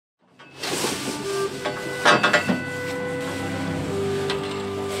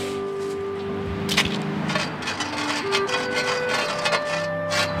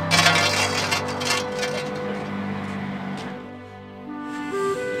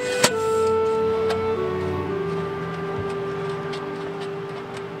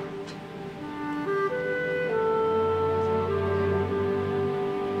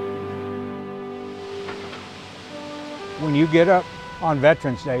when you get up on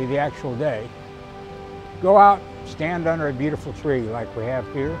Veterans Day, the actual day, go out, stand under a beautiful tree like we have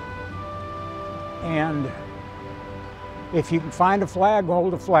here, and if you can find a flag,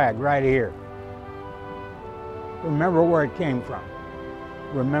 hold a flag right here. Remember where it came from.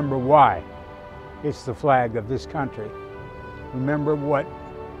 Remember why it's the flag of this country. Remember what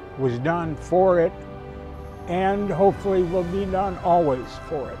was done for it, and hopefully will be done always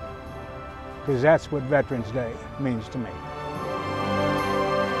for it, because that's what Veterans Day means to me.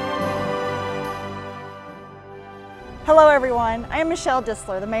 Hello everyone, I am Michelle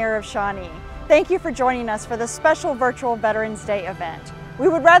Disler, the Mayor of Shawnee. Thank you for joining us for this special virtual Veterans Day event. We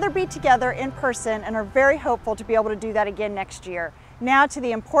would rather be together in person and are very hopeful to be able to do that again next year. Now to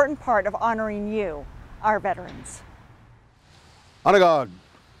the important part of honoring you, our veterans. Honor guard,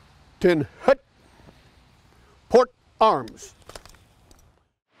 10 hut, port arms.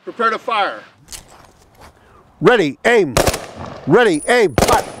 Prepare to fire. Ready, aim, fire.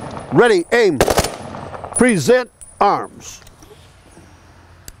 Ready, aim, present arms.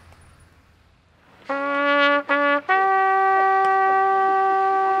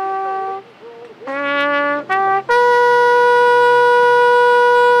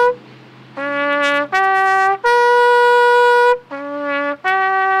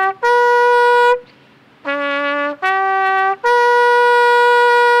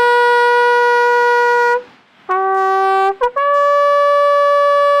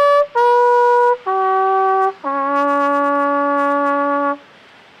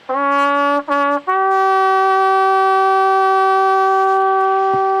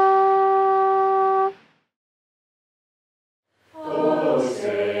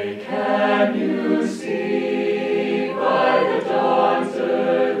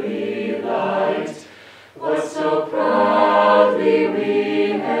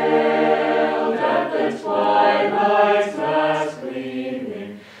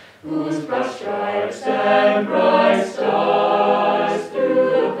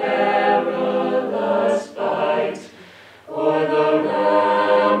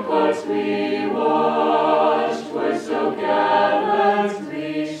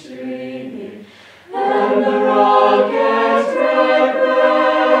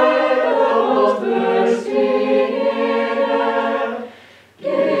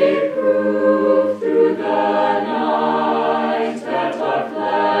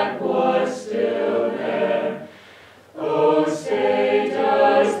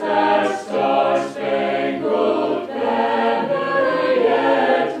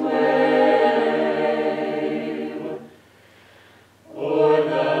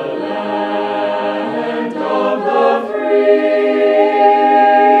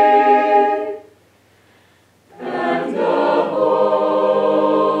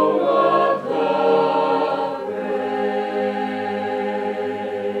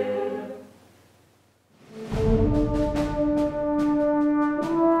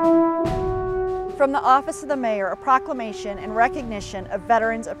 From the Office of the Mayor, a proclamation in recognition of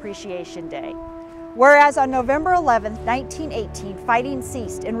Veterans Appreciation Day. Whereas on November 11, 1918, fighting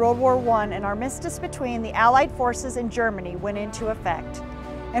ceased in World War I and armistice between the Allied forces and Germany went into effect.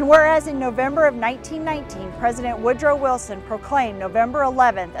 And whereas in November of 1919, President Woodrow Wilson proclaimed November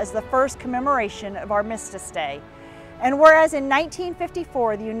 11th as the first commemoration of Armistice Day. And whereas in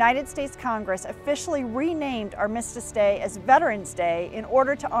 1954, the United States Congress officially renamed Armistice Day as Veterans Day in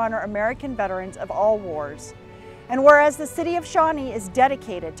order to honor American veterans of all wars. And whereas the City of Shawnee is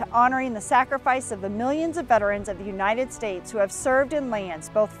dedicated to honoring the sacrifice of the millions of veterans of the United States who have served in lands,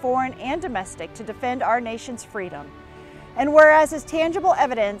 both foreign and domestic, to defend our nation's freedom. And whereas as tangible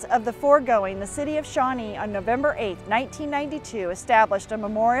evidence of the foregoing, the City of Shawnee on November 8, 1992 established a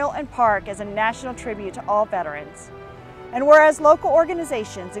memorial and park as a national tribute to all veterans. And whereas local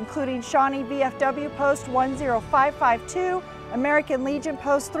organizations, including Shawnee VFW Post 10552, American Legion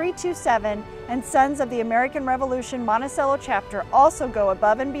Post 327, and Sons of the American Revolution Monticello Chapter also go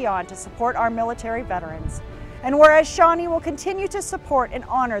above and beyond to support our military veterans. And whereas Shawnee will continue to support and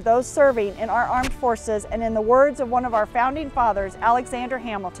honor those serving in our armed forces, and in the words of one of our founding fathers, Alexander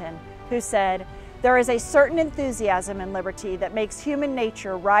Hamilton, who said, "There is a certain enthusiasm in liberty that makes human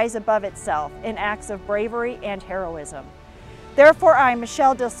nature rise above itself in acts of bravery and heroism." Therefore, I,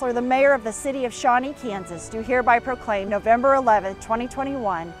 Michelle Disler, the Mayor of the City of Shawnee, Kansas, do hereby proclaim November 11,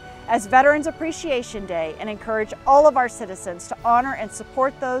 2021 as Veterans Appreciation Day and encourage all of our citizens to honor and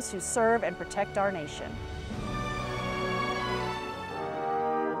support those who serve and protect our nation.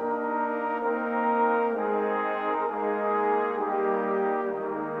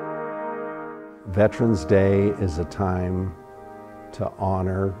 Veterans Day is a time to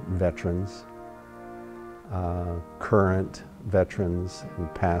honor veterans. current veterans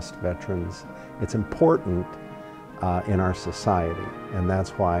and past veterans. It's important in our society, and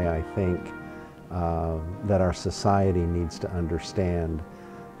that's why I think that our society needs to understand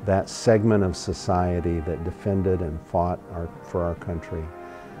that segment of society that defended and fought for our country.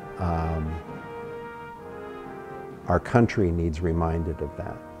 Our country needs reminded of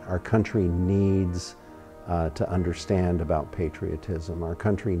that. Our country needs to understand about patriotism. Our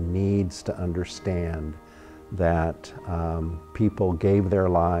country needs to understand that people gave their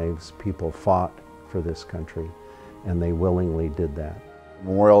lives, people fought for this country, and they willingly did that.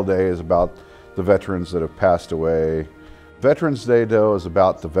 Memorial Day is about the veterans that have passed away. Veterans Day, though, is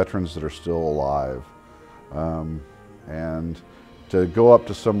about the veterans that are still alive. And to go up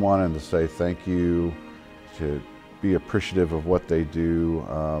to someone and to say thank you, to be appreciative of what they do,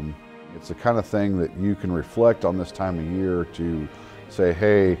 it's the kind of thing that you can reflect on this time of year to say,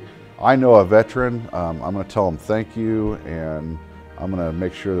 hey, I know a veteran, I'm going to tell them thank you, and I'm going to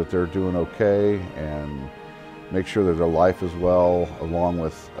make sure that they're doing okay and make sure that their life is well, along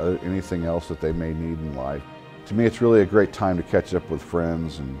with anything else that they may need in life. To me, it's really a great time to catch up with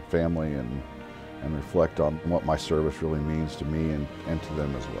friends and family and reflect on what my service really means to me and to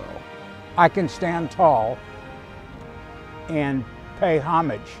them as well. I can stand tall and pay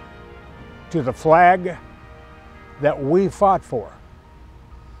homage to the flag that we fought for,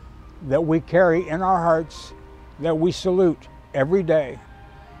 that we carry in our hearts, that we salute every day,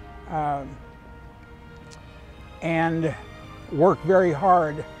 and work very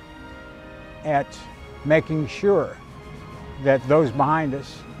hard at making sure that those behind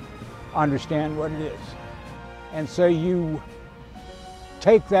us understand what it is. And so you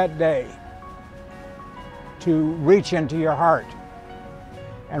take that day to reach into your heart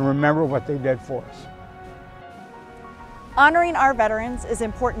and remember what they did for us. Honoring our veterans is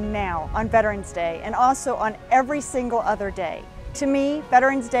important now on Veterans Day and also on every single other day. To me,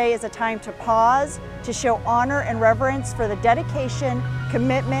 Veterans Day is a time to pause, to show honor and reverence for the dedication,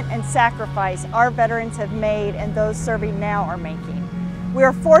 commitment, and sacrifice our veterans have made and those serving now are making. We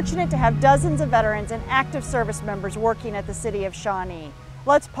are fortunate to have dozens of veterans and active service members working at the City of Shawnee.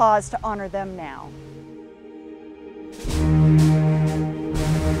 Let's pause to honor them now.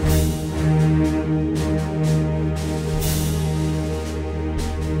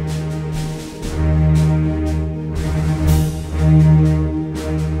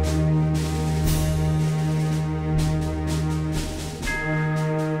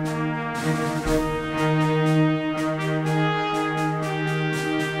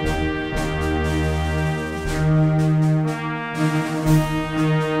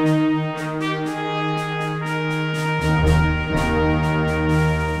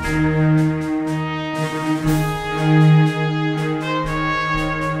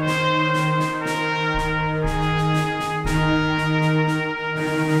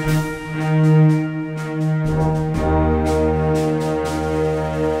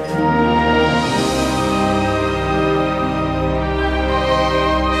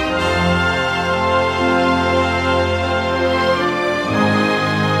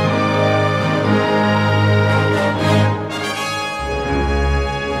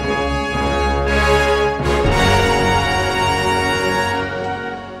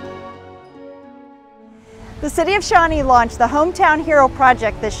 The City of Shawnee launched the Hometown Hero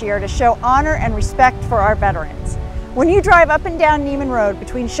Project this year to show honor and respect for our veterans. When you drive up and down Neiman Road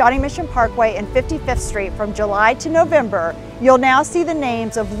between Shawnee Mission Parkway and 55th Street from July to November, you'll now see the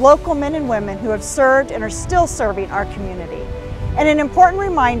names of local men and women who have served and are still serving our community. And an important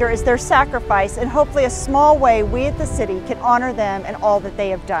reminder is their sacrifice, and hopefully a small way we at the city can honor them and all that they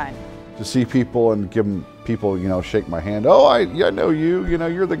have done. To see people and give them people, shake my hand. Oh, I know you.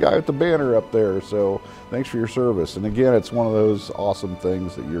 You're the guy with the banner up there. So thanks for your service. And again, it's one of those awesome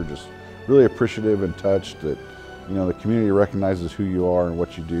things that you're just really appreciative and touched that, the community recognizes who you are and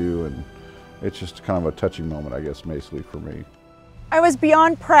what you do. And it's just kind of a touching moment, I guess, basically for me. I was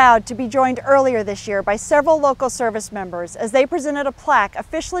beyond proud to be joined earlier this year by several local service members as they presented a plaque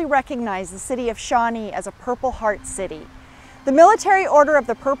officially recognizing the City of Shawnee as a Purple Heart City. The Military Order of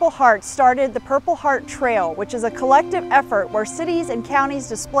the Purple Heart started the Purple Heart Trail, which is a collective effort where cities and counties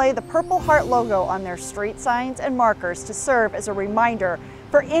display the Purple Heart logo on their street signs and markers to serve as a reminder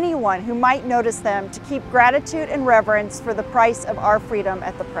for anyone who might notice them to keep gratitude and reverence for the price of our freedom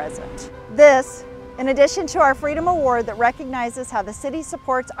at the present. This, in addition to our Freedom Award that recognizes how the city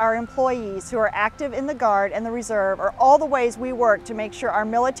supports our employees who are active in the Guard and the Reserve, are all the ways we work to make sure our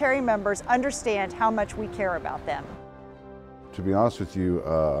military members understand how much we care about them. To be honest with you,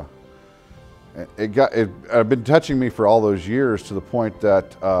 I've been touching me for all those years, to the point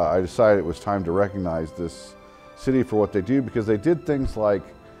that I decided it was time to recognize this city for what they do, because they did things like,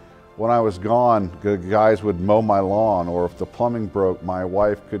 when I was gone, the guys would mow my lawn, or if the plumbing broke, my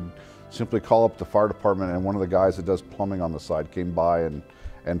wife could simply call up the fire department, and one of the guys that does plumbing on the side came by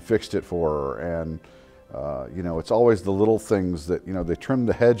and fixed it for her. And you know, it's always the little things that, you know, they trimmed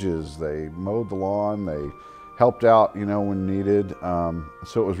the hedges, they mowed the lawn, they helped out, you know, when needed.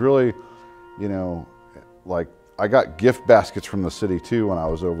 So it was really, you know, like, I got gift baskets from the city too when I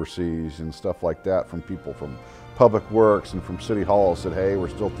was overseas and stuff like that, from people from Public Works and from City Hall, said, hey, we're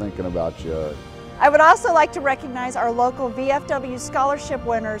still thinking about you. I would also like to recognize our local VFW scholarship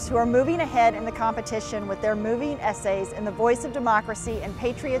winners who are moving ahead in the competition with their moving essays in the Voice of Democracy and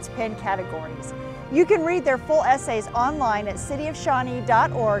Patriots Pen categories. You can read their full essays online at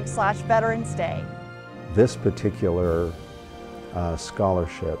cityofshawnee.org/Veterans Day. This particular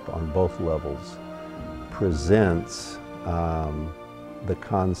scholarship on both levels presents the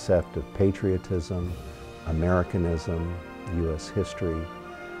concept of patriotism, Americanism, U.S. history,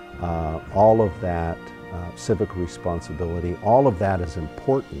 all of that, civic responsibility, all of that is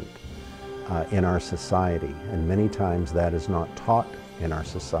important in our society, and many times that is not taught in our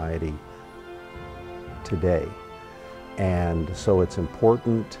society today. And so it's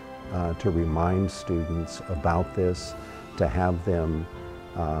important to remind students about this, to have them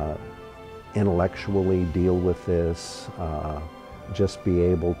intellectually deal with this, just be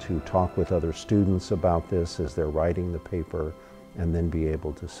able to talk with other students about this as they're writing the paper, and then be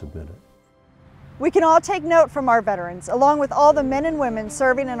able to submit it. We can all take note from our veterans, along with all the men and women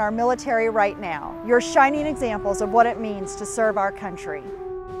serving in our military right now. You're shining examples of what it means to serve our country.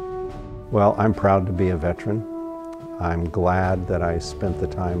 Well, I'm proud to be a veteran. I'm glad that I spent the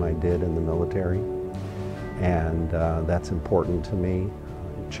time I did in the military, and that's important to me.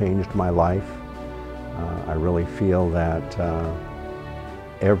 It changed my life. I really feel that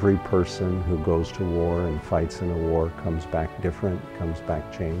every person who goes to war and fights in a war comes back different, comes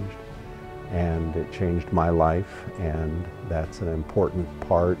back changed. And it changed my life, and that's an important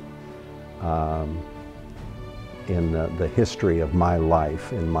part in the history of my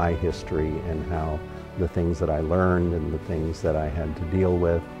life, in my history, and how the things that I learned and the things that I had to deal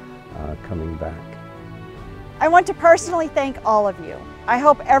with coming back. I want to personally thank all of you. I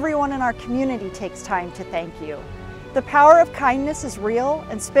hope everyone in our community takes time to thank you. The power of kindness is real,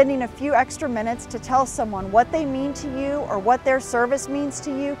 and spending a few extra minutes to tell someone what they mean to you or what their service means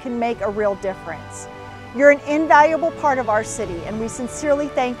to you can make a real difference. You're an invaluable part of our city, and we sincerely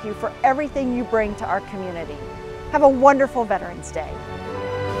thank you for everything you bring to our community. Have a wonderful Veterans Day.